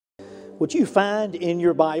Would you find in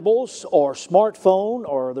your Bibles or smartphone,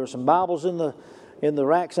 or there's some Bibles in the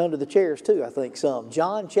racks under the chairs too, I think some.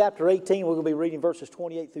 John chapter 18, we're going to be reading verses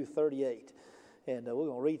 28 through 38. And we're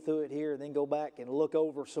going to read through it here and then go back and look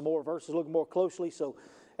over some more verses, look more closely. So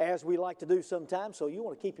as we like to do sometimes, so you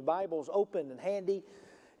want to keep your Bibles open and handy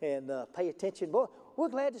and pay attention. Boy, we're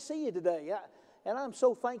glad to see you today. And I'm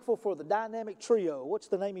so thankful for the Dynamic Trio. What's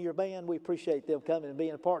the name of your band? We appreciate them coming and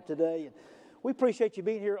being a part today. And we appreciate you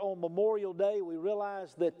being here on Memorial Day. We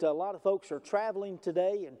realize that a lot of folks are traveling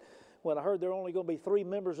today, and when I heard there are only going to be 3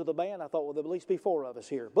 members of the band, I thought, well, there'll at least be 4 of us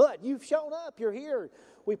here. But you've shown up. You're here.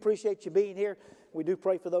 We appreciate you being here. We do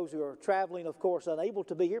pray for those who are traveling, of course, unable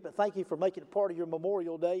to be here, but thank you for making it part of your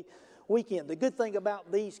Memorial Day weekend. The good thing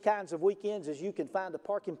about these kinds of weekends is you can find a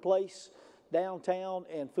parking place downtown,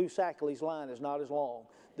 and Foosackly's line is not as long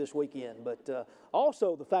this weekend. But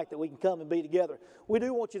also the fact that we can come and be together. We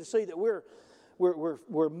do want you to see that we're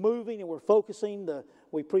moving and we're focusing.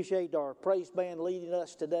 We appreciate our praise band leading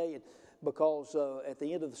us today, because at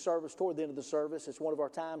the end of the service, toward the end of the service, it's one of our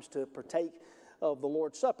times to partake of the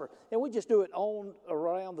Lord's Supper. And we just do it on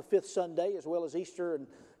around the 5th Sunday, as well as Easter and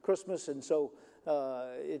Christmas, and so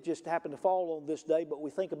it just happened to fall on this day. But we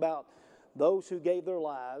think about those who gave their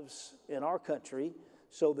lives in our country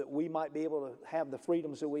so that we might be able to have the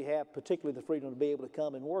freedoms that we have, particularly the freedom to be able to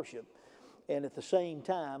come and worship. And at the same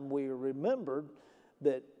time, we remembered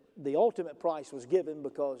that the ultimate price was given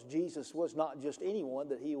because Jesus was not just anyone,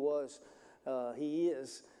 that He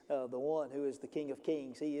is the one who is the King of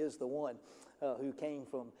Kings. He is the one who came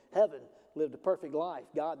from heaven, lived a perfect life,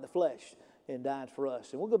 God in the flesh, and died for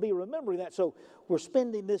us. And we're going to be remembering that. So we're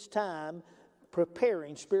spending this time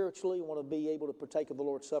preparing spiritually. We want to be able to partake of the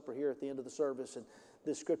Lord's Supper here at the end of the service, and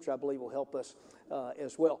this scripture, I believe, will help us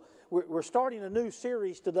as well. We're starting a new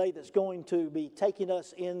series today that's going to be taking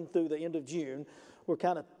us in through the end of June. We're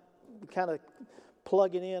kind of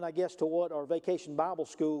plugging in, I guess, to what our Vacation Bible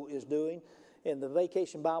School is doing. And the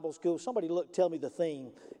Vacation Bible School, somebody tell me the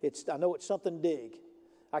theme. I know it's something dig.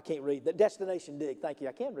 I can't read that. Destination Dig. Thank you.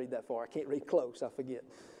 I can't read that far. I can't read close. I forget.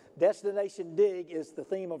 Destination Dig is the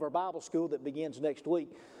theme of our Bible school that begins next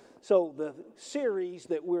week. So the series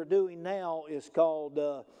that we're doing now is called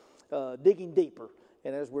Digging Deeper.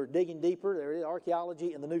 And as we're digging deeper, there is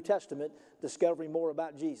archaeology in the New Testament, discovering more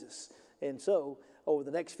about Jesus. And so over the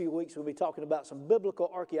next few weeks, we'll be talking about some biblical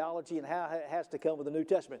archaeology and how it has to come with the New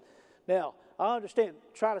Testament. Now, I understand,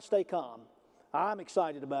 try to stay calm. I'm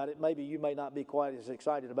excited about it. Maybe you may not be quite as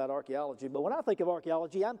excited about archaeology, but when I think of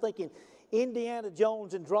archaeology, I'm thinking Indiana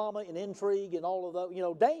Jones and drama and intrigue and all of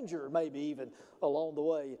those, danger maybe even along the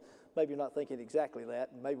way. Maybe you're not thinking exactly that,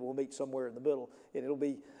 and maybe we'll meet somewhere in the middle and it'll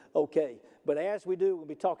be okay. But as we do, we'll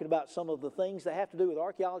be talking about some of the things that have to do with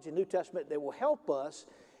archaeology and New Testament that will help us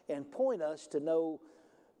and point us to know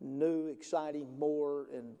new, exciting, more,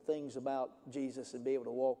 and things about Jesus and be able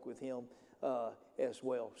to walk with Him as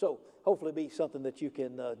well. So hopefully be something that you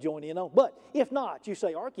can join in on. But if not, you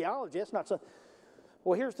say archaeology, that's not something.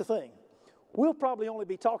 Well, here's the thing. We'll probably only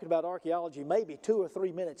be talking about archaeology maybe 2 or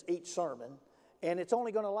 3 minutes each sermon, and it's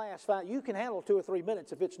only going to last 5. You can handle 2 or 3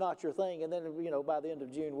 minutes if it's not your thing, and then by the end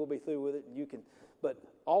of June we'll be through with it, and you can. But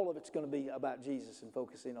all of it's going to be about Jesus and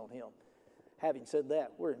focusing on Him. Having said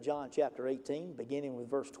that, we're in John chapter 18, beginning with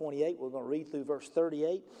verse 28. We're going to read through verse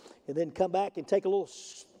 38, and then come back and take a little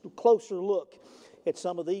closer look at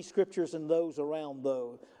some of these scriptures and those around.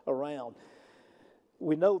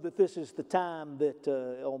 We know that this is the time that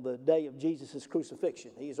on the day of Jesus'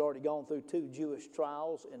 crucifixion, He's already gone through 2 Jewish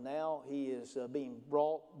trials, and now He is being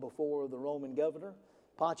brought before the Roman governor,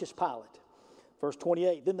 Pontius Pilate. Verse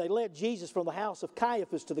 28, then they led Jesus from the house of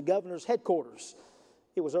Caiaphas to the governor's headquarters.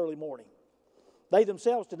 It was early morning. They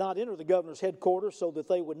themselves did not enter the governor's headquarters so that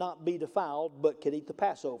they would not be defiled, but could eat the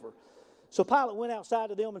Passover. So Pilate went outside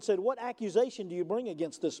to them and said, what accusation do you bring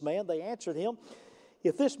against this man? They answered him,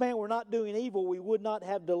 if this man were not doing evil, we would not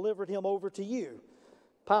have delivered him over to you.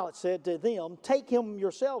 Pilate said to them, take him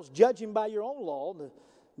yourselves, judge him by your own law. The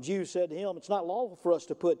Jews said to him, it's not lawful for us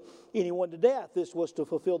to put anyone to death. This was to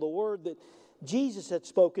fulfill the word that Jesus had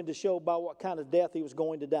spoken to show by what kind of death He was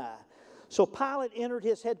going to die. So Pilate entered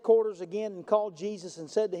his headquarters again and called Jesus and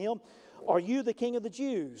said to him, are you the King of the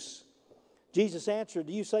Jews? Jesus answered,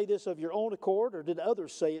 do you say this of your own accord, or did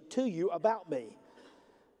others say it to you about me?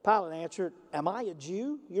 Pilate answered, am I a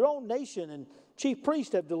Jew? Your own nation and chief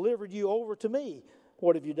priests have delivered you over to me.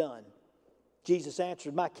 What have you done? Jesus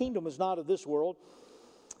answered, my kingdom is not of this world.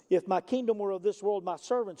 If my kingdom were of this world, my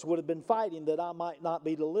servants would have been fighting that I might not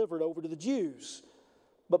be delivered over to the Jews.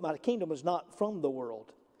 But my kingdom is not from the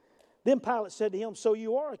world. Then Pilate said to him, so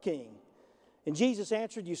you are a king. And Jesus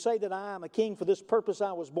answered, you say that I am a king. For this purpose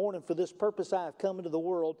I was born, and for this purpose I have come into the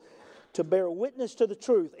world, to bear witness to the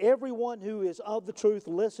truth. Everyone who is of the truth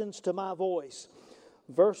listens to my voice.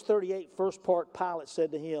 Verse 38, first part, Pilate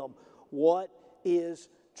said to him, what is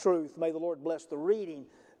truth? May the Lord bless the reading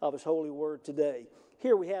of His holy word today.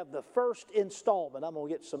 Here we have the first installment. I'm going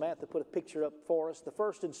to get Samantha to put a picture up for us. The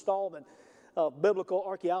first installment of biblical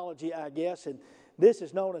archaeology, I guess. And this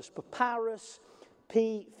is known as Papyrus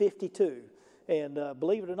P52. And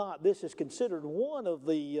believe it or not, this is considered one of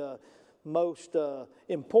the most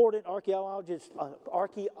important archaeology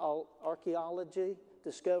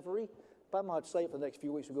discovery. If I'm not to say it for the next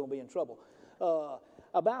few weeks, we're going to be in trouble.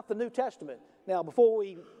 About the New Testament. Now, before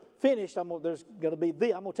we finish, I'm going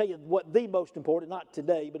to tell you what the most important, not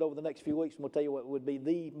today, but over the next few weeks, I'm going to tell you what would be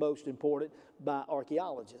the most important by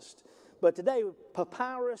archaeologists. But today,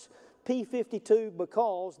 Papyrus P52,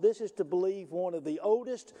 because this is to believe one of the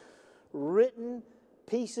oldest written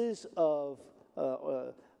pieces of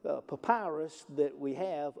papyrus that we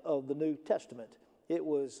have of the New Testament. It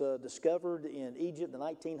was discovered in Egypt in the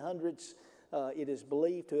 1900s. It is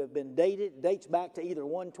believed to have been dated. It dates back to either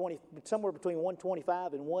somewhere between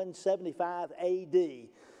 125 and 175 A.D.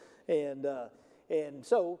 And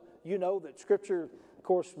so you know that Scripture, of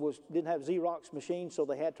course, didn't have Xerox machines, so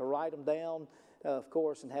they had to write them down, of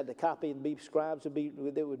course, and had to copy and be scribes that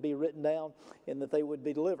would be written down, and that they would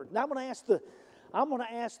be delivered. Now I'm going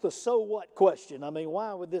to ask the so what question. I mean,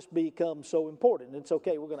 why would this become so important? It's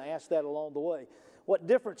okay. We're going to ask that along the way. What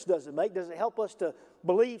difference does it make? Does it help us to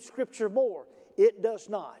believe Scripture more? It does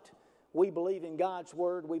not. We believe in God's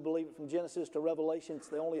Word. We believe it from Genesis to Revelation. It's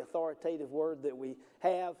the only authoritative Word that we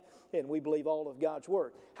have, and we believe all of God's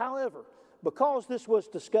Word. However, because this was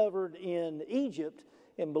discovered in Egypt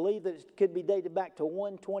and believed that it could be dated back to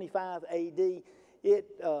 125 A.D.,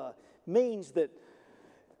 it means that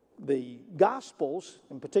the Gospels,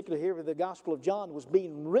 in particular here the Gospel of John, was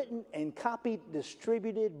being written and copied,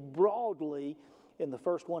 distributed broadly in the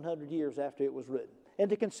first 100 years after it was written. And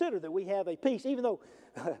to consider that we have a piece, even though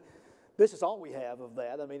this is all we have of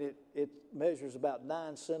that. I mean, it measures about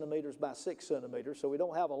 9 centimeters by 6 centimeters, so we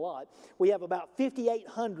don't have a lot. We have about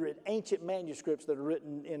 5,800 ancient manuscripts that are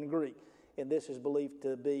written in Greek, and this is believed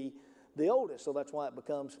to be the oldest, so that's why it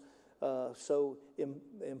becomes so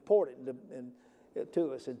important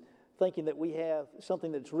to us. And thinking that we have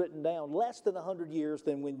something that's written down less than 100 years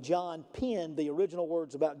than when John penned the original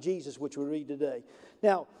words about Jesus, which we read today.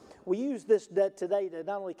 Now, we use this today to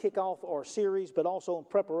not only kick off our series, but also in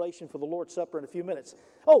preparation for the Lord's Supper in a few minutes.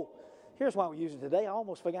 Oh, here's why we use it today. I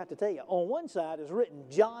almost forgot to tell you. On one side is written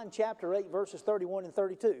John chapter 8, verses 31 and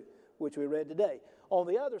 32, which we read today. On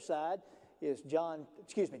the other side is John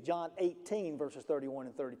 18, verses 31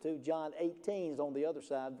 and 32. John 18 is on the other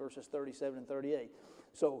side, verses 37 and 38.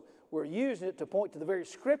 So we're using it to point to the very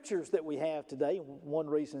scriptures that we have today. One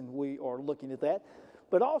reason we are looking at that.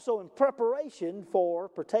 But also in preparation for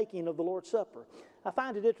partaking of the Lord's Supper. I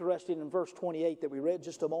find it interesting in verse 28 that we read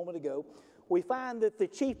just a moment ago. We find that the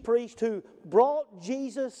chief priest who brought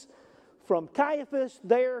Jesus from Caiaphas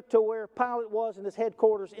there to where Pilate was in his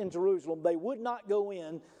headquarters in Jerusalem, they would not go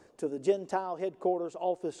in to the Gentile headquarters,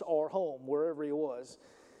 office, or home, wherever he was.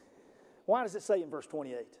 Why does it say in verse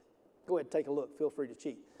 28? Go ahead and take a look. Feel free to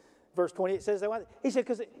cheat. Verse 28 says, he said,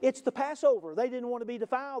 because it's the Passover. They didn't want to be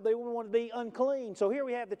defiled. They didn't want to be unclean. So here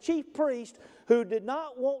we have the chief priest who did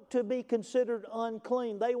not want to be considered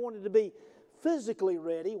unclean. They wanted to be physically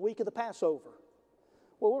ready week of the Passover.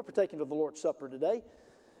 Well, we're partaking of the Lord's Supper today.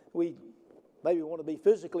 We maybe want to be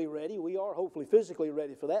physically ready. We are hopefully physically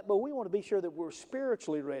ready for that. But we want to be sure that we're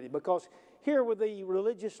spiritually ready, because here were the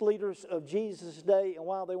religious leaders of Jesus' day, and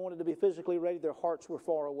while they wanted to be physically ready, their hearts were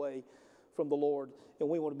far away from the Lord, and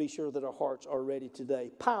we want to be sure that our hearts are ready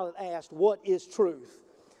today. Pilate asked, what is truth?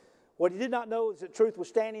 What he did not know is that truth was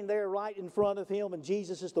standing there right in front of him, and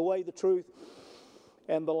Jesus is the way, the truth,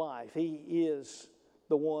 and the life. He is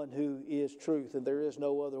the one who is truth, and there is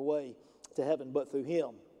no other way to heaven but through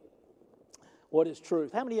him. What is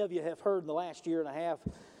truth? How many of you have heard in the last year and a half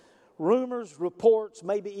rumors, reports,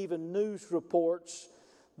 maybe even news reports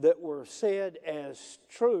that were said as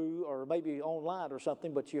true, or maybe online or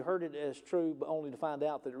something, but you heard it as true, but only to find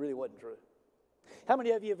out that it really wasn't true? How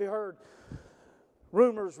many of you have heard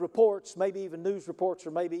rumors, reports, maybe even news reports,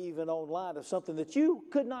 or maybe even online of something that you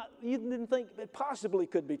didn't think it possibly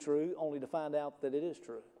could be true, only to find out that it is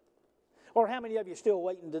true? Or how many of you are still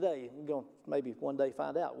waiting today? You're going to maybe one day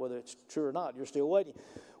find out whether it's true or not. You're still waiting.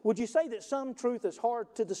 Would you say that some truth is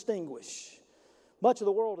hard to distinguish? Much of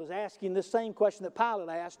the world is asking this same question that Pilate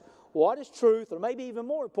asked. What is truth? Or maybe even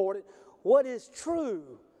more important, what is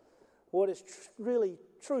true what is really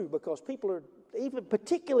true, because people are, even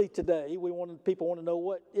particularly today, people want to know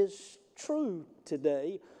what is true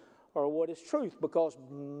today, or what is truth, because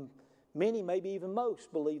many, maybe even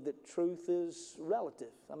most, believe that truth is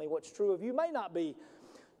relative. I mean, what's true of you may not be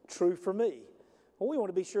true for me. Well, we want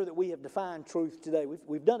to be sure that we have defined truth today.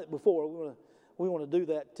 We've done it before. We want to do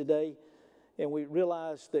that today, and we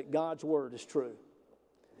realize that God's Word is true.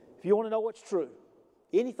 If you want to know what's true,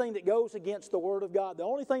 anything that goes against the Word of God, the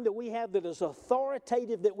only thing that we have that is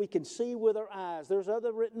authoritative that we can see with our eyes, there's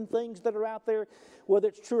other written things that are out there, whether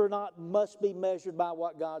it's true or not, must be measured by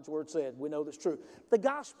what God's Word said. We know that's true. The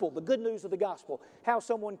gospel, the good news of the gospel, how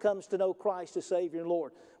someone comes to know Christ as Savior and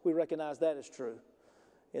Lord, we recognize that is true.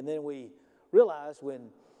 And then we realize when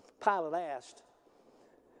Pilate asked,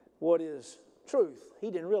 what is truth?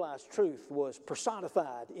 He didn't realize truth was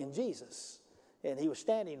personified in Jesus. And he was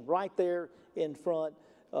standing right there in front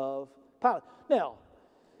of Pilate. Now,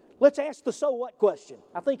 let's ask the so what question.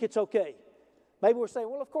 I think it's okay. Maybe we're saying,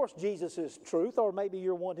 well, of course Jesus is truth, or maybe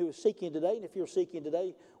you're one who is seeking today. And if you're seeking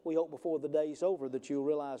today, we hope before the day's over that you'll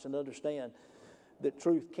realize and understand that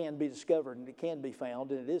truth can be discovered and it can be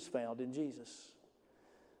found, and it is found in Jesus.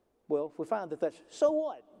 Well, if we find that that's, so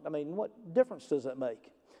what? I mean, what difference does that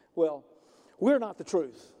make? Well, we're not the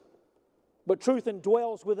truth. But truth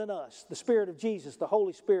indwells within us. The Spirit of Jesus, the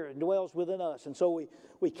Holy Spirit, indwells within us. And so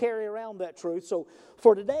we carry around that truth. So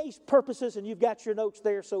for today's purposes, and you've got your notes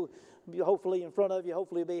there, so hopefully in front of you,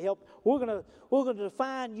 hopefully it'll be helpful. We're going to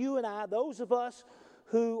define you and I, those of us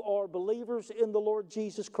who are believers in the Lord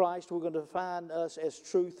Jesus Christ, we're going to define us as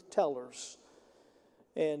truth tellers.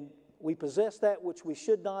 And we possess that which we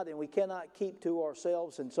should not and we cannot keep to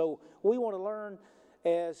ourselves. And so we want to learn,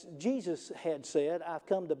 as Jesus had said, I've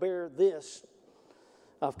come to bear this.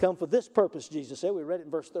 I've come for this purpose, Jesus said. We read it in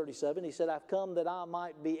verse 37. He said, I've come that I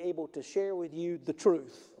might be able to share with you the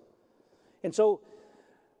truth. And so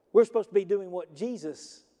we're supposed to be doing what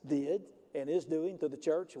Jesus did and is doing through the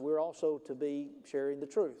church. And we're also to be sharing the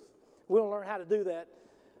truth. We want to learn how to do that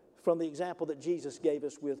from the example that Jesus gave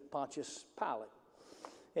us with Pontius Pilate.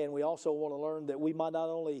 And we also want to learn that we might not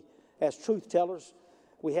only, as truth tellers,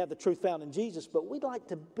 we have the truth found in Jesus, but we'd like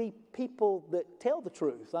to be people that tell the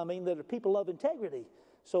truth. I mean, that are people of integrity,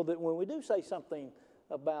 so that when we do say something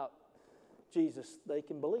about Jesus, they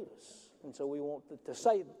can believe us. And so we want to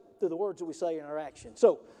say through the words that we say in our actions.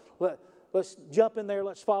 So let's jump in there.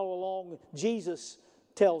 Let's follow along. Jesus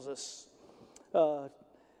tells us, and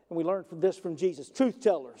we learn from this from Jesus. Truth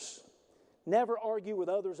tellers never argue with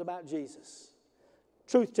others about Jesus.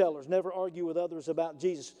 Truth tellers never argue with others about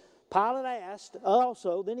Jesus. Pilate asked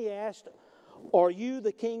also, then he asked, are you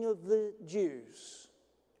the king of the Jews?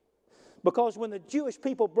 Because when the Jewish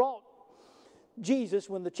people brought Jesus,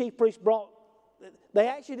 when the chief priest brought, they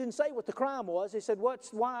actually didn't say what the crime was. They said, what's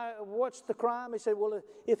the crime? He said, well,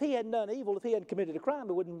 if he hadn't done evil, if he hadn't committed a crime,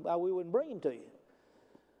 we wouldn't bring him to you.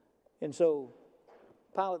 And so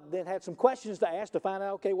Pilate then had some questions to ask to find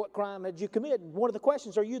out, okay, what crime had you committed? One of the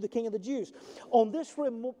questions, are you the king of the Jews? On this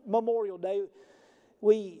Memorial Day,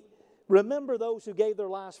 we remember those who gave their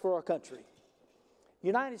lives for our country. The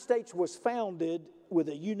United States was founded with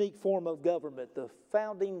a unique form of government. The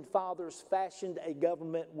founding fathers fashioned a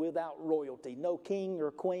government without royalty. No king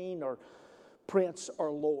or queen or prince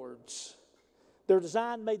or lords. Their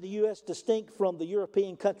design made the U.S. distinct from the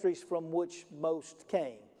European countries from which most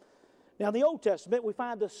came. Now, in the Old Testament, we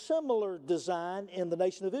find a similar design in the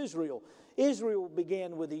nation of Israel. Israel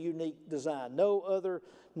began with a unique design. No other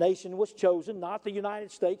nation was chosen. Not the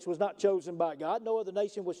United States was not chosen by God. No other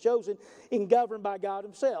nation was chosen and governed by God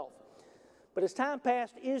himself. But as time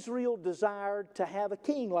passed, Israel desired to have a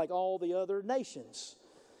king like all the other nations.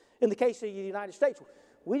 In the case of the United States,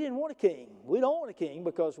 we didn't want a king. We don't want a king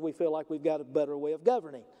because we feel like we've got a better way of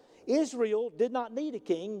governing. Israel did not need a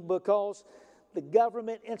king because the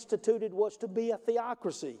government instituted was to be a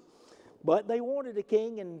theocracy. But they wanted a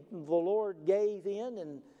king, and the Lord gave in,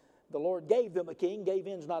 and the Lord gave them a king. Gave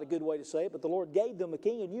in is not a good way to say it, but the Lord gave them a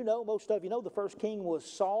king. And you know, most of you know, the first king was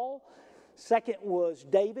Saul. Second was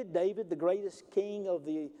David. David, the greatest king of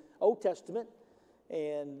the Old Testament.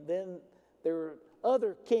 And then there were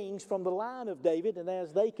other kings from the line of David, and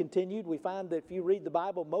as they continued, we find that if you read the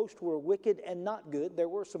Bible, most were wicked and not good. There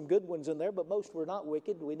were some good ones in there, but most were not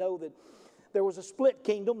wicked. We know that there was a split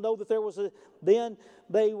kingdom. Know that then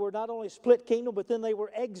they were not only a split kingdom, but then they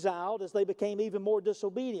were exiled as they became even more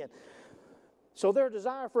disobedient. So their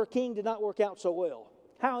desire for a king did not work out so well.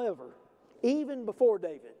 However, even before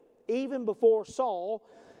David, even before Saul,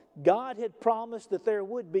 God had promised that there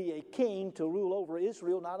would be a king to rule over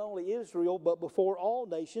Israel, not only Israel, but before all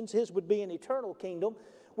nations. His would be an eternal kingdom,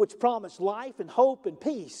 which promised life and hope and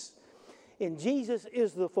peace. And Jesus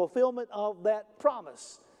is the fulfillment of that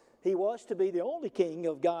promise. He was to be the only king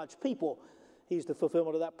of God's people. He's the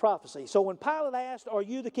fulfillment of that prophecy. So when Pilate asked, "Are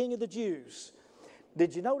you the king of the Jews?"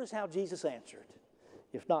 did you notice how Jesus answered?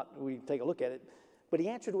 If not, we take a look at it. But he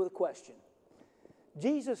answered with a question.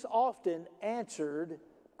 Jesus often answered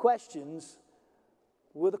questions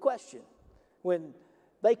with a question. When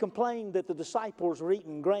they complained that the disciples were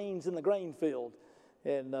eating grains in the grain field,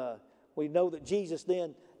 and we know that Jesus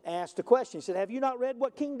then asked a question. He said, "Have you not read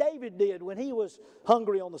what King David did when he was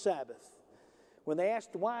hungry on the Sabbath?" When they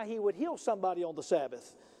asked why he would heal somebody on the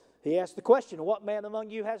Sabbath, he asked the question, "What man among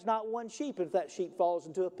you has not one sheep? And if that sheep falls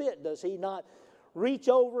into a pit, does he not reach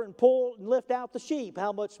over and pull and lift out the sheep?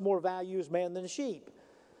 How much more value is man than a sheep?"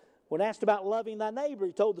 When asked about loving thy neighbor,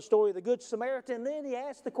 he told the story of the Good Samaritan. And then he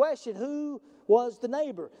asked the question, who was the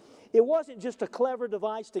neighbor? It wasn't just a clever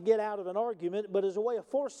device to get out of an argument, but as a way of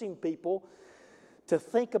forcing people to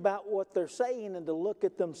think about what they're saying and to look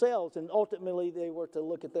at themselves. And ultimately, they were to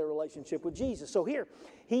look at their relationship with Jesus. So here,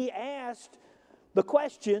 he asked the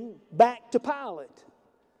question back to Pilate.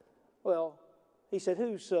 Well, he said,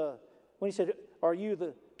 when he said, "Are you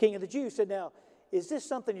the king of the Jews?" he said, "Now, is this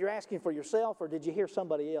something you're asking for yourself, or did you hear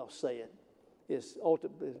somebody else say it?" Is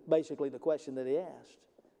basically the question that he asked.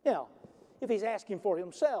 Now, if he's asking for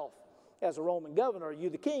himself as a Roman governor, "Are you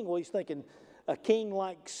the king?" well, he's thinking a king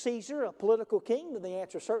like Caesar, a political king, then the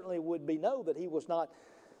answer certainly would be no, that he was not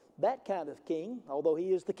that kind of king, although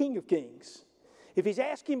he is the King of Kings. If he's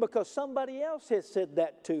asking because somebody else has said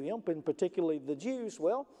that to him, and particularly the Jews,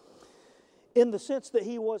 well, in the sense that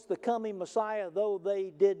he was the coming Messiah, though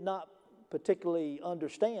they did not particularly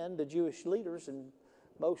understand, the Jewish leaders and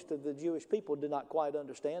most of the Jewish people did not quite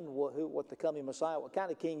understand what the coming Messiah, what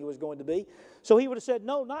kind of king he was going to be. So he would have said,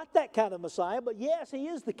 no, not that kind of Messiah, but yes, he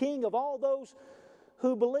is the king of all those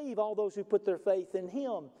who believe, all those who put their faith in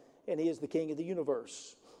him, and he is the king of the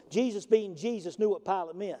universe. Jesus, being Jesus, knew what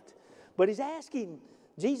Pilate meant. But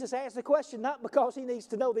Jesus asked the question not because he needs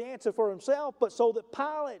to know the answer for himself, but so that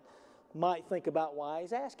Pilate might think about why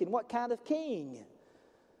he's asking. What kind of king?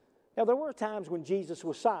 Now, there were times when Jesus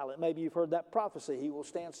was silent. Maybe you've heard that prophecy, he will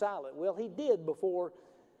stand silent. Well, he did before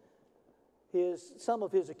some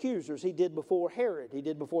of his accusers. He did before Herod. He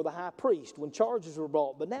did before the high priest when charges were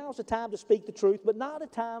brought. But now's the time to speak the truth, but not a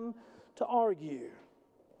time to argue.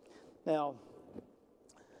 Now,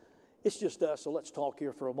 it's just us, so let's talk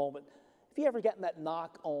here for a moment. Have you ever gotten that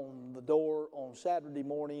knock on the door on Saturday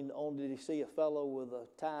morning only to see a fellow with a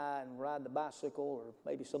tie and riding a bicycle, or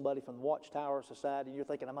maybe somebody from the Watchtower Society, and you're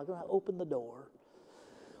thinking, am I going to open the door?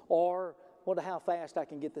 Or wonder how fast I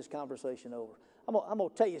can get this conversation over. I'm going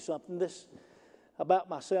to tell you something this about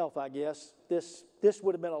myself, I guess. This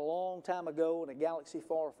would have been a long time ago in a galaxy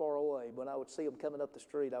far, far away. When I would see them coming up the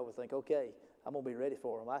street, I would think, okay, I'm going to be ready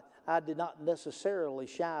for them. I did not necessarily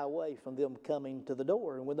shy away from them coming to the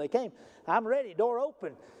door. And when they came, I'm ready, door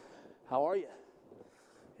open. How are you?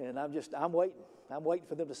 And I'm waiting. I'm waiting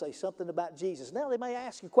for them to say something about Jesus. Now they may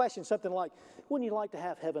ask you a question, something like, wouldn't you like to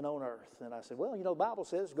have heaven on earth? And I said, well, the Bible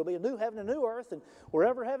says there's going to be a new heaven and a new earth, and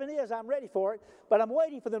wherever heaven is, I'm ready for it. But I'm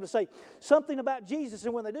waiting for them to say something about Jesus.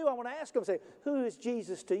 And when they do, I want to ask them, say, who is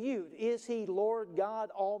Jesus to you? Is he Lord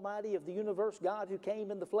God Almighty of the universe, God who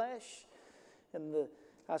came in the flesh? And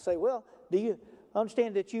I say, well, do you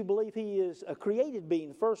understand that you believe he is a created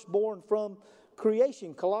being, firstborn from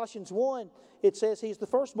creation? Colossians 1, it says he's the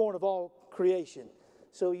firstborn of all creation.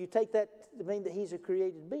 So you take that to mean that he's a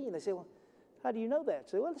created being. They say, well, how do you know that?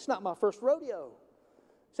 I say, well, it's not my first rodeo.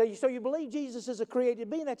 So you believe Jesus is a created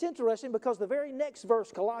being? That's interesting because the very next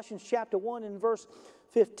verse, Colossians chapter 1 and verse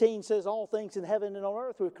 15 says all things in heaven and on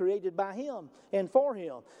earth were created by him and for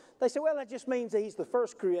him. They say, well, that just means that he's the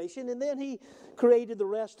first creation, and then he created the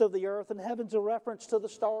rest of the earth, and heaven's a reference to the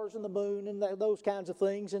stars and the moon and those kinds of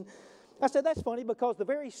things. And I said, that's funny because the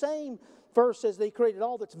very same verse says that he created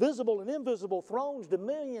all that's visible and invisible, thrones,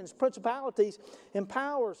 dominions, principalities, and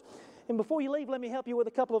powers. And before you leave, let me help you with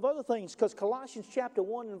a couple of other things, because Colossians chapter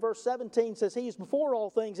 1 and verse 17 says he is before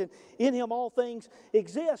all things, and in him all things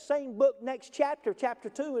exist. Same book, next chapter, chapter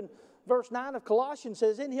 2 and verse 9 of Colossians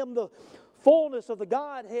says, in him the fullness of the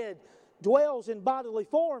Godhead dwells in bodily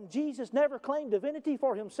form. Jesus never claimed divinity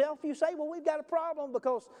for himself. You say, well, we've got a problem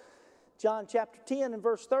because John chapter 10 and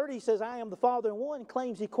verse 30 says, I am the Father in one,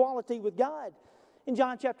 claims equality with God. In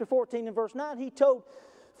John chapter 14 and verse 9, he told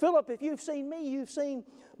Philip, if you've seen me, you've seen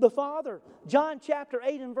the Father. John chapter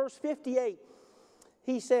 8 and verse 58,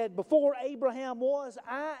 he said, before Abraham was,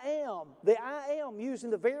 I am. The I am, using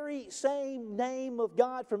the very same name of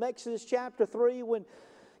God from Exodus chapter 3 when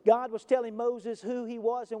God was telling Moses who he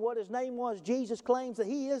was and what his name was. Jesus claims that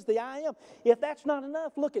he is the I am. If that's not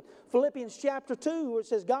enough, look at Philippians chapter 2 where it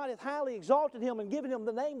says God hath highly exalted him and given him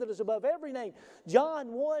the name that is above every name. John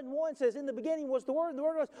 1:1 says in the beginning was the Word, and the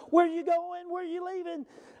Word was, where are you going? Where are you leaving?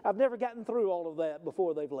 I've never gotten through all of that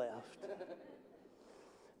before they've left.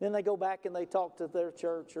 Then they go back and they talk to their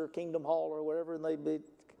church or Kingdom Hall or wherever, and they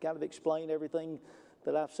kind of explain everything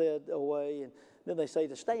that I've said away. And then they say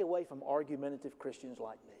to stay away from argumentative Christians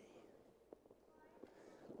like me.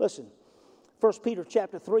 Listen, 1 Peter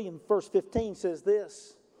chapter 3 and verse 15 says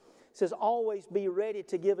this. It says, always be ready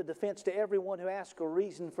to give a defense to everyone who asks a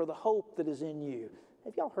reason for the hope that is in you.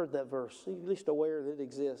 Have y'all heard that verse? Are you at least aware that it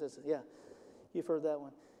exists? Yeah, you've heard that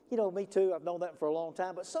one. You know, me too. I've known that for a long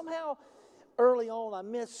time. But somehow, early on, I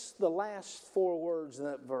missed the last 4 words in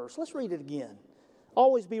that verse. Let's read it again.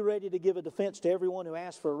 Always be ready to give a defense to everyone who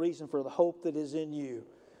asks for a reason for the hope that is in you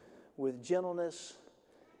with gentleness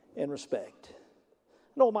and respect.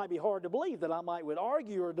 I know it might be hard to believe that I would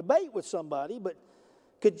argue or debate with somebody, but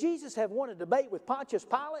could Jesus have won a debate with Pontius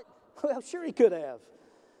Pilate? Well, sure he could have.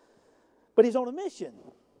 But he's on a mission.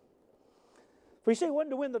 For you see, it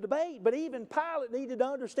wasn't to win the debate, but even Pilate needed to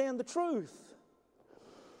understand the truth.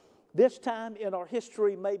 This time in our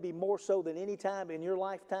history, maybe more so than any time in your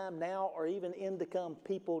lifetime now or even in to come,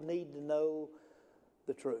 people need to know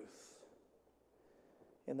the truth.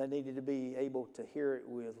 And they needed to be able to hear it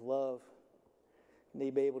with love. They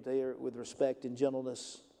need to be able to hear it with respect and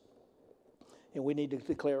gentleness. And we need to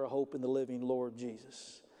declare a hope in the living Lord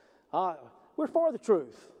Jesus. We're for the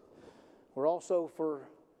truth. We're also for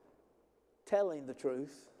telling the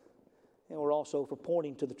truth. And we're also for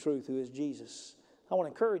pointing to the truth, who is Jesus. I want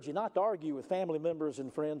to encourage you not to argue with family members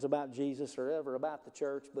and friends about Jesus or ever about the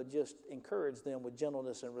church, but just encourage them with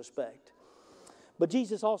gentleness and respect. But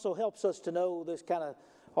Jesus also helps us to know this kind of,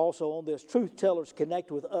 also on this, truth tellers connect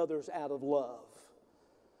with others out of love.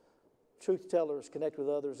 Truth tellers connect with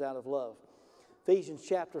others out of love. Ephesians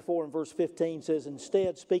chapter 4 and verse 15 says,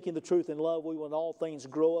 instead, speaking the truth in love, we will in all things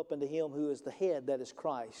grow up into him who is the head, that is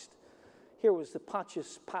Christ. Here was the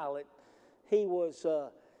Pontius Pilate. He was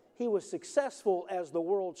successful as the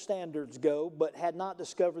world standards go, but had not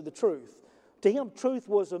discovered the truth. To him, truth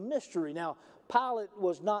was a mystery. Now, Pilate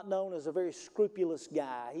was not known as a very scrupulous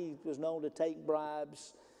guy. He was known to take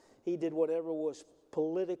bribes. He did whatever was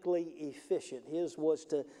politically efficient. His was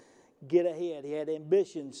to get ahead. He had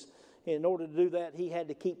ambitions. In order to do that, he had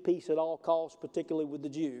to keep peace at all costs, particularly with the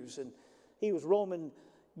Jews. And he was Roman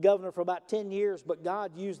governor for about 10 years, but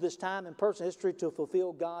God used this time in personal history to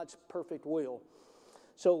fulfill God's perfect will.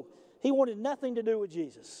 So he wanted nothing to do with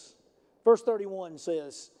Jesus. Verse 31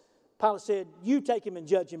 says, Pilate said, you take him and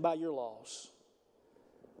judge him by your laws.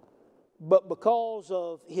 But because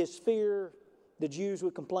of his fear, the Jews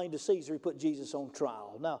would complain to Caesar, he put Jesus on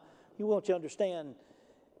trial. Now, you want to understand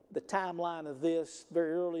the timeline of this.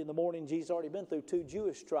 Very early in the morning, Jesus had already been through 2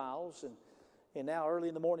 Jewish trials. And now early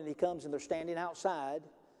in the morning he comes and they're standing outside.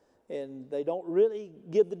 And they don't really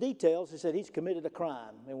give the details. They said, he's committed a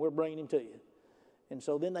crime and we're bringing him to you. And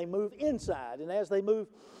so then they move inside. And as they move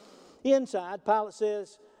inside,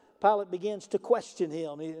 Pilate begins to question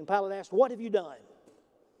him. And Pilate asked, what have you done?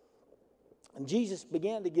 And Jesus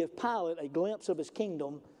began to give Pilate a glimpse of his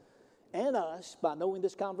kingdom and us by knowing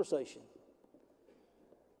this conversation.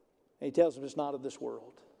 And he tells him it's not of this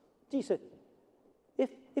world. Jesus said,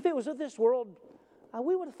 if it was of this world,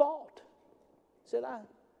 we would have fought. He said,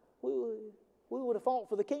 we would have fought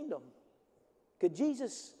for the kingdom. Could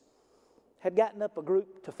Jesus had gotten up a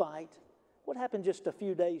group to fight? What happened just a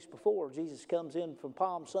few days before? Jesus comes in from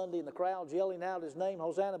Palm Sunday and the crowd's yelling out his name,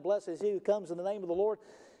 Hosanna, blessed is he who comes in the name of the Lord.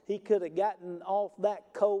 He could have gotten off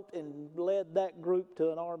that coat and led that group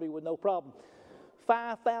to an army with no problem.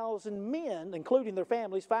 5,000 men, including their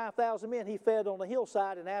families, 5,000 men he fed on the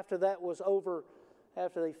hillside, and after that was over,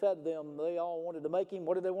 after they fed them, they all wanted to make him,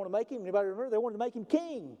 what did they want to make him? Anybody remember? They wanted to make him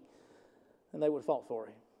king, and they would have fought for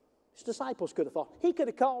him. His disciples could have fought. He could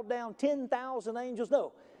have called down 10,000 angels.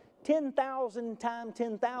 No, 10,000 times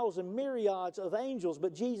 10,000 myriads of angels,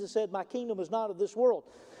 but Jesus said, my kingdom is not of this world.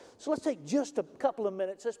 So let's take just a couple of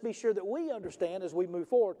minutes. Let's be sure that we understand as we move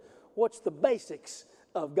forward what's the basics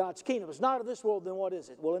of God's kingdom. If it's not of this world, then what is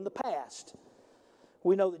it? Well, in the past,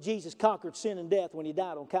 we know that Jesus conquered sin and death when he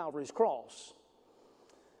died on Calvary's cross.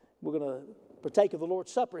 We're going to partake of the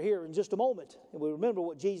Lord's Supper here in just a moment, and we remember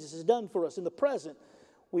what Jesus has done for us. In the present,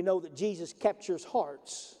 we know that Jesus captures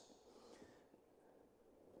hearts.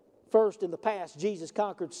 First, in the past, Jesus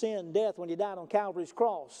conquered sin and death when he died on Calvary's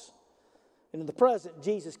cross. And in the present,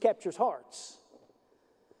 Jesus captures hearts.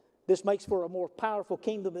 This makes for a more powerful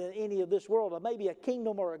kingdom than any of this world. Or maybe a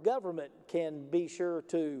kingdom or a government can be sure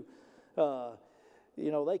to,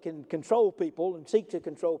 they can control people and seek to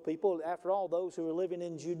control people. After all, those who were living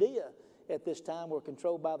in Judea at this time were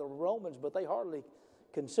controlled by the Romans, but they hardly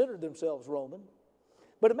considered themselves Roman.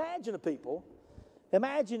 But imagine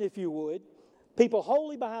if you would, people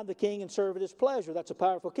wholly behind the king and serve at his pleasure. That's a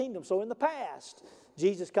powerful kingdom. So in the past,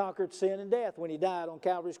 Jesus conquered sin and death when he died on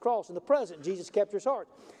Calvary's cross. In the present, Jesus kept his heart.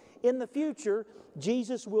 In the future,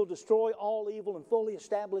 Jesus will destroy all evil and fully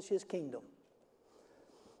establish his kingdom.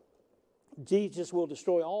 Jesus will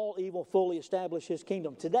destroy all evil, fully establish his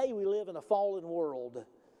kingdom. Today we live in a fallen world.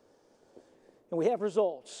 And we have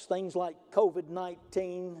results, things like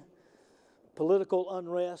COVID-19, political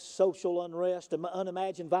unrest, social unrest,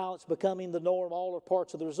 unimagined violence becoming the norm. All are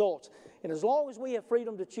parts of the results. And as long as we have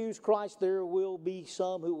freedom to choose Christ, there will be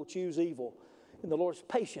some who will choose evil. And the Lord's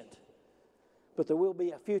patient. But there will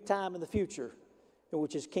be a few time in the future in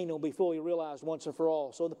which his kingdom will be fully realized once and for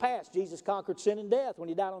all. So in the past, Jesus conquered sin and death when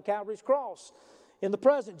he died on Calvary's cross. In the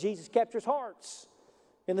present, Jesus captures hearts.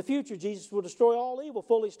 In the future, Jesus will destroy all evil,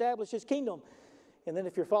 fully establish his kingdom. And then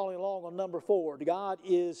if you're following along on number 4,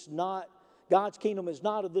 God's kingdom is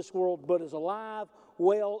not of this world, but is alive,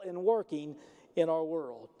 well, and working in our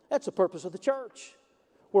world. That's the purpose of the church.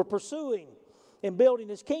 We're pursuing and building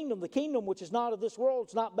his kingdom. The kingdom which is not of this world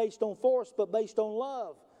is not based on force, but based on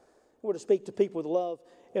love. We're to speak to people with love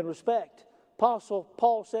and respect. Apostle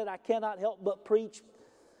Paul said, I cannot help but preach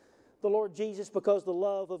the Lord Jesus because the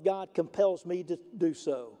love of God compels me to do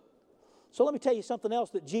so. So let me tell you something else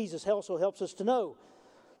that Jesus also helps us to know.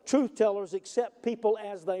 Truth tellers accept people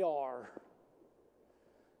as they are.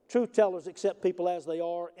 Truth tellers accept people as they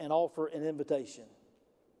are and offer an invitation.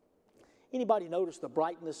 Anybody notice the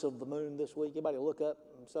brightness of the moon this week? Anybody look up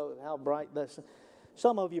and so how bright that's?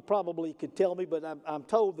 Some of you probably could tell me, but I'm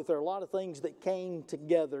told that there are a lot of things that came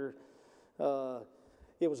together.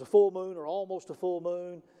 It was a full moon or almost a full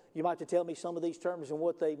moon. You might have to tell me some of these terms and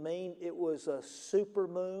what they mean. It was a super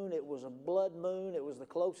moon. It was a blood moon. It was the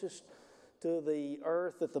closest to the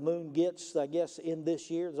earth that the moon gets, I guess, in this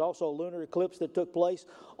year. There's also a lunar eclipse that took place.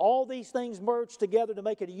 All these things merged together to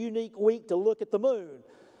make it a unique week to look at the moon.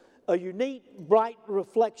 A unique, bright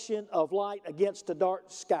reflection of light against a dark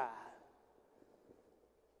sky.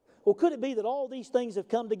 Well, could it be that all these things have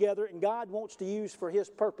come together and God wants to use for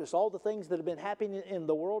his purpose all the things that have been happening in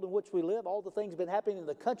the world in which we live, all the things that have been happening in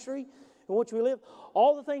the country in which we live,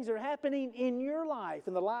 all the things that are happening in your life,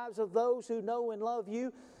 in the lives of those who know and love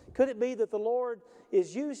you? Could it be that the Lord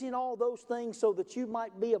is using all those things so that you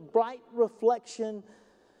might be a bright reflection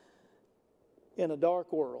in a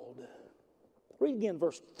dark world? Read again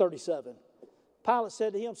verse 37. Pilate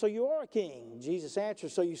said to him, so you are a king. Jesus answered,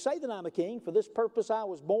 so you say that I'm a king. For this purpose I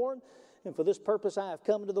was born, and for this purpose I have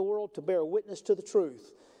come into the world to bear witness to the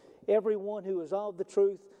truth. Everyone who is of the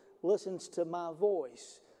truth listens to my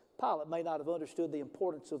voice. Pilate may not have understood the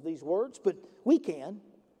importance of these words, but we can.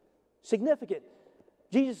 Significant.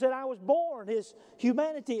 Jesus said, I was born. His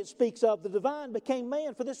humanity it speaks of. The divine became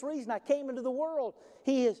man. For this reason I came into the world.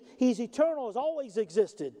 He's eternal, has always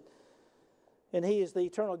existed. And he is the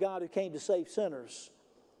eternal God who came to save sinners.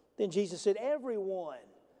 Then Jesus said, everyone,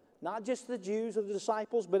 not just the Jews or the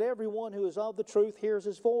disciples, but everyone who is of the truth hears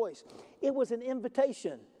his voice. It was an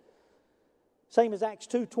invitation. Same as Acts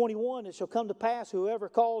 2:21, it shall come to pass, whoever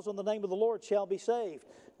calls on the name of the Lord shall be saved.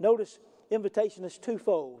 Notice, invitation is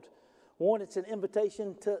twofold. One, it's an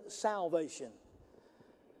invitation to salvation.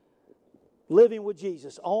 Living with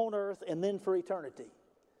Jesus on earth and then for eternity.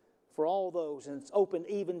 For all those, and it's open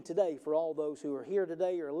even today for all those who are here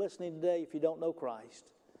today or listening today if you don't know Christ.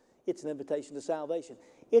 It's an invitation to salvation.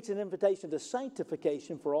 It's an invitation to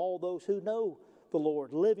sanctification for all those who know the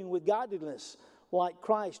Lord, living with godliness like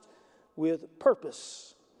Christ with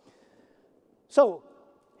purpose. So,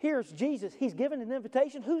 here's Jesus. He's given an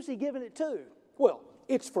invitation. Who's he giving it to? Well,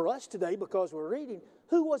 it's for us today because we're reading.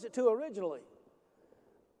 Who was it to originally?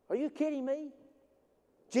 Are you kidding me?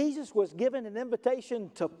 Jesus was given an invitation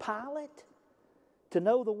to Pilate to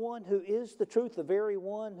know the one who is the truth, the very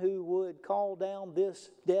one who would call down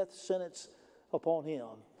this death sentence upon him.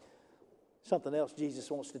 Something else Jesus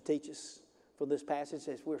wants to teach us from this passage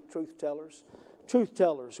is we're truth tellers. Truth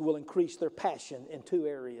tellers will increase their passion in two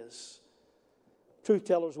areas. Truth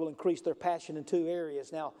tellers will increase their passion in two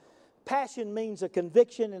areas. Now, passion means a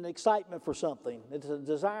conviction and excitement for something. It's a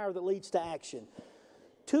desire that leads to action.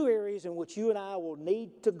 Two areas in which you and I will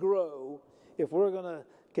need to grow if we're going to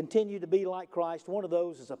continue to be like Christ. One of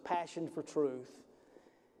those is a passion for truth,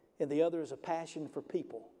 and the other is a passion for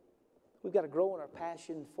people. We've got to grow in our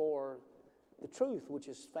passion for the truth, which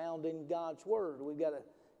is found in God's Word. We've got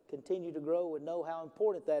to continue to grow and know how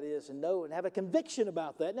important that is and know and have a conviction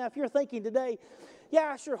about that. Now, if you're thinking today,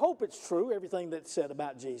 yeah, I sure hope it's true, everything that's said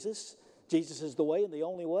about Jesus. Jesus is the way and the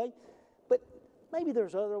only way. But maybe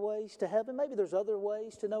there's other ways to heaven. Maybe there's other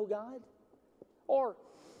ways to know God. Or,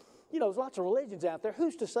 there's lots of religions out there.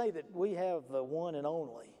 Who's to say that we have the one and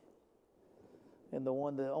only and the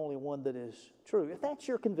only one that is true? If that's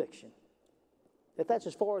your conviction, if that's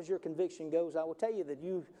as far as your conviction goes, I will tell you that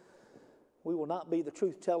we will not be the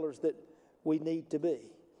truth tellers that we need to be.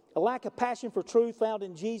 A lack of passion for truth found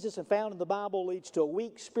in Jesus and found in the Bible leads to a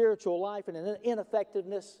weak spiritual life and an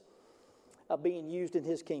ineffectiveness of being used in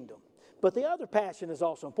His kingdom. But the other passion is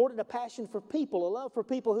also important, a passion for people, a love for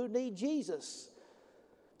people who need Jesus,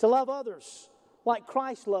 to love others like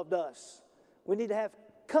Christ loved us. We need to have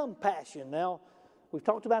compassion. Now, we've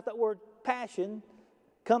talked about that word passion.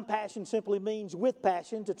 Compassion simply means with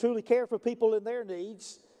passion, to truly care for people in their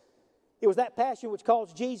needs. It was that passion which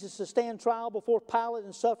caused Jesus to stand trial before Pilate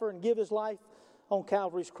and suffer and give His life on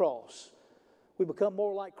Calvary's cross. We become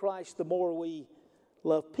more like Christ the more we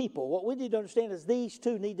love people. What we need to understand is these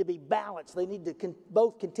two need to be balanced. They need to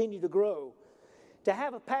both continue to grow. To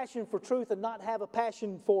have a passion for truth and not have a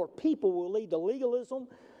passion for people will lead to legalism,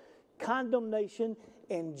 condemnation,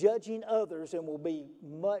 and judging others, and will be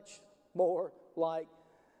much more like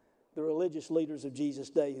the religious leaders of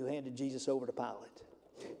Jesus' day who handed Jesus over to Pilate.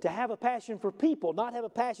 To have a passion for people, not have a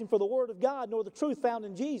passion for the Word of God, nor the truth found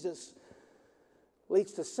in Jesus,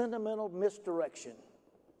 leads to sentimental misdirection,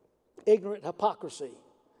 ignorant hypocrisy,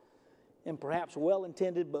 and perhaps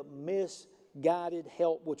well-intended but misguided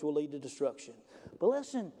help which will lead to destruction. But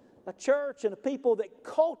listen, a church and a people that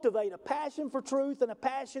cultivate a passion for truth and a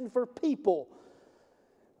passion for people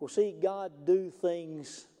will see God do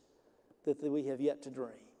things that we have yet to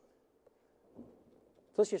dream. So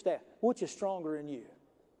let's just ask, which is stronger in you?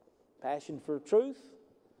 Passion for truth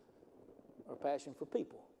or passion for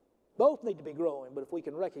people? Both need to be growing, but if we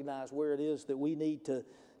can recognize where it is that we need to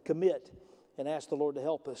commit and ask the Lord to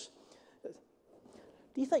help us.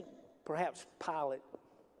 Do you think perhaps Pilate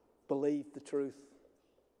believed the truth?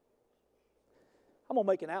 I'm going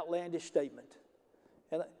to make an outlandish statement,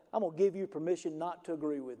 and I'm going to give you permission not to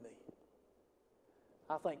agree with me.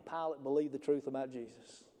 I think Pilate believed the truth about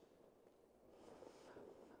Jesus.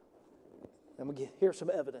 Here's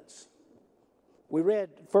some evidence. We read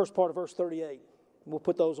first part of verse 38. We'll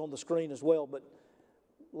put those on the screen as well, but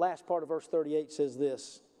last part of verse 38 says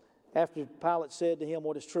this. After Pilate said to him,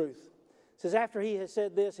 "What is truth?" It says, after he had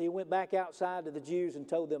said this, he went back outside to the Jews and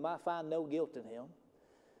told them, "I find no guilt in him."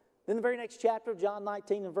 Then the very next chapter, John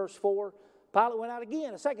 19 and verse 4, Pilate went out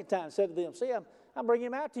again a second time and said to them, "See, I'm bringing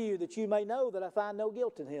him out to you that you may know that I find no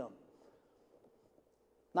guilt in him."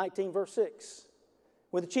 19 verse 6.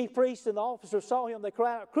 When the chief priests and the officers saw him, they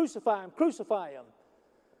cried out, "Crucify him, crucify him."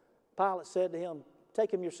 Pilate said to him,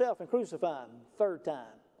 "Take him yourself and crucify him." Third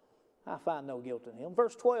time, "I find no guilt in him."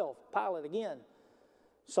 Verse 12, Pilate again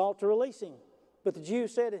sought to release him. But the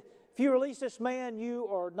Jews said, "If you release this man, you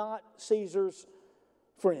are not Caesar's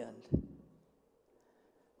friend."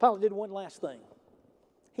 Pilate did one last thing.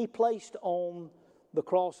 He placed on the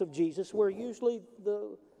cross of Jesus, where usually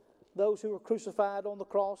those who were crucified on the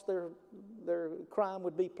cross, their crime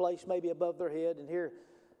would be placed maybe above their head. And here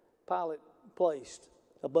Pilate placed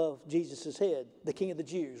above Jesus' head, the King of the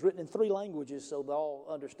Jews, written in 3 languages so they all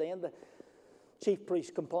understand. The chief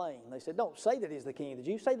priests complained. They said, "Don't say that he's the King of the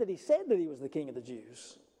Jews. Say that he said that he was the King of the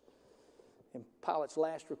Jews." And Pilate's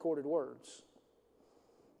last recorded words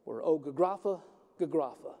were, "O Golgotha,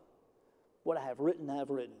 Golgotha, what I have written, I have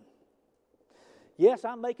written." Yes,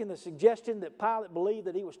 I'm making the suggestion that Pilate believed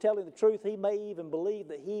that he was telling the truth. He may even believe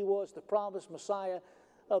that he was the promised Messiah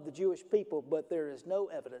of the Jewish people, but there is no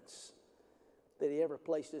evidence that he ever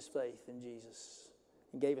placed his faith in Jesus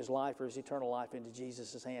and gave his life or his eternal life into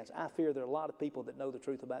Jesus' hands. I fear there are a lot of people that know the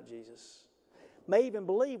truth about Jesus, may even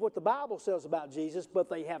believe what the Bible says about Jesus, but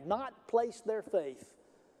they have not placed their faith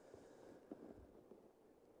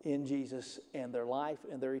in Jesus and their life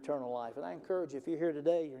and their eternal life. And I encourage you, if you're here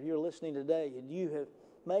today or you're listening today and you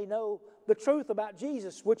may know the truth about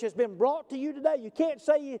Jesus, which has been brought to you today, you can't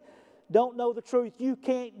say you don't know the truth. You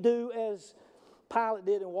can't do as Pilate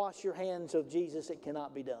did and wash your hands of Jesus. It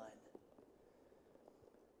cannot be done.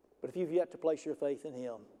 But if you've yet to place your faith in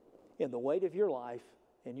Him, in the weight of your life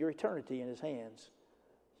and your eternity in His hands,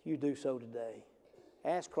 you do so today.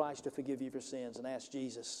 Ask Christ to forgive you of your sins and ask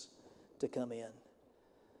Jesus to come in.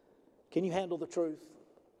 Can you handle the truth?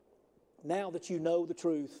 Now that you know the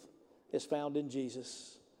truth is found in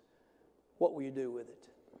Jesus, what will you do with it?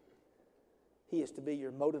 He is to be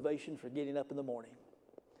your motivation for getting up in the morning.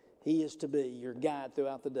 He is to be your guide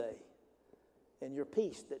throughout the day. and your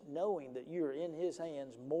peace, that knowing that you are in His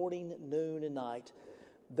hands morning, noon, and night.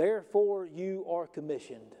 Therefore you are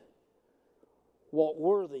commissioned. Walk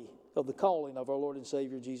worthy of the calling of our Lord and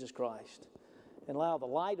Savior Jesus Christ. And allow the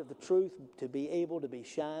light of the truth to be able to be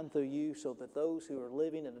shined through you, so that those who are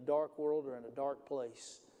living in a dark world or in a dark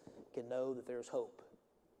place can know that there's hope.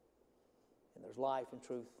 And there's life and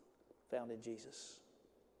truth found in Jesus.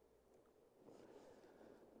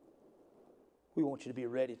 We want you to be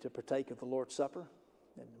ready to partake of the Lord's Supper.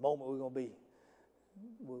 In a moment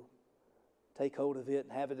we'll take hold of it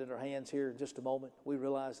and have it in our hands here in just a moment. We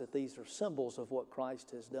realize that these are symbols of what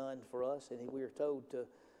Christ has done for us, and we are told to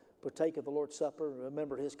partake of the Lord's Supper and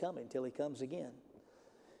remember His coming until He comes again.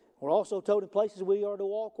 We're also told in places we are to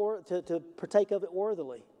walk to partake of it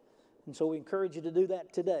worthily. And so we encourage you to do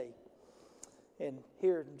that today. And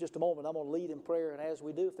here in just a moment, I'm going to lead in prayer. And as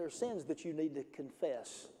we do, if there are sins that you need to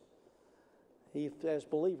confess, as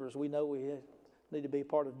believers, we know we need to be a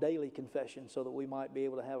part of daily confession so that we might be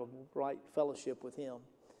able to have a right fellowship with Him.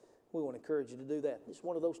 We want to encourage you to do that. It's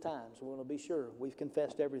one of those times we want to be sure we've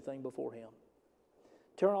confessed everything before Him.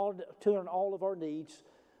 Turn all of our needs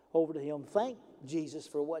over to Him. Thank Jesus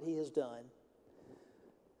for what He has done.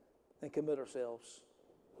 And commit ourselves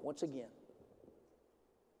once again.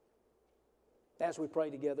 As we pray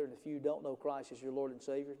together, and if you don't know Christ as your Lord and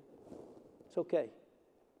Savior, it's okay.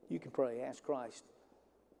 You can pray. Ask Christ.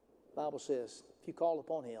 The Bible says, if you call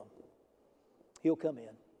upon Him, He'll come in,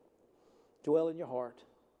 dwell in your heart,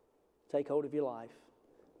 take hold of your life,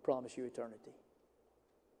 promise you eternity.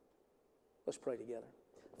 Let's pray together.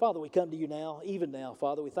 Father, we come to you now, even now,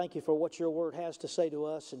 Father. We thank you for what your word has to say to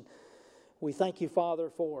us. And we thank you, Father,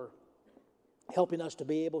 for helping us to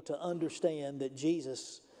be able to understand that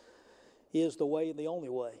Jesus is the way and the only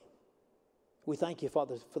way. We thank you,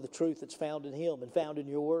 Father, for the truth that's found in Him and found in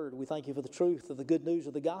your word. We thank you for the truth of the good news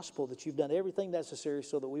of the gospel, that you've done everything necessary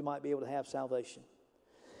so that we might be able to have salvation.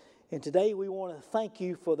 And today we want to thank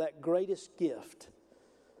you for that greatest gift.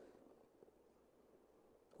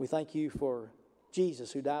 We thank you for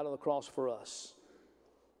Jesus who died on the cross for us.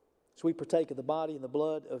 As we partake of the body and the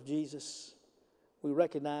blood of Jesus, we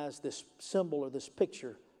recognize this symbol or this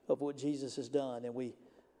picture of what Jesus has done. And we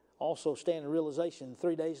also stand in realization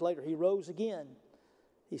 3 days later He rose again.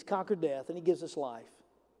 He's conquered death and He gives us life.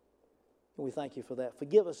 And we thank you for that.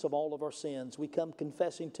 Forgive us of all of our sins. We come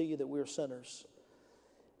confessing to you that we are sinners.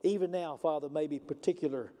 Even now, Father, maybe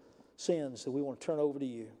particular sins that we want to turn over to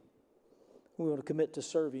you. We want to commit to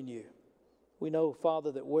serving you. We know,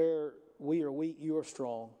 Father, that where we are weak, you are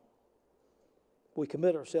strong. We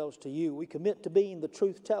commit ourselves to you. We commit to being the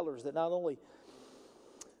truth tellers that not only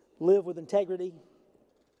live with integrity,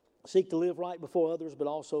 seek to live right before others, but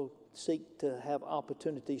also seek to have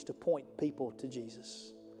opportunities to point people to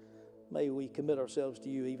Jesus. May we commit ourselves to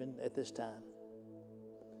you even at this time.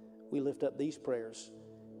 We lift up these prayers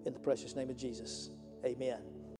in the precious name of Jesus. Amen.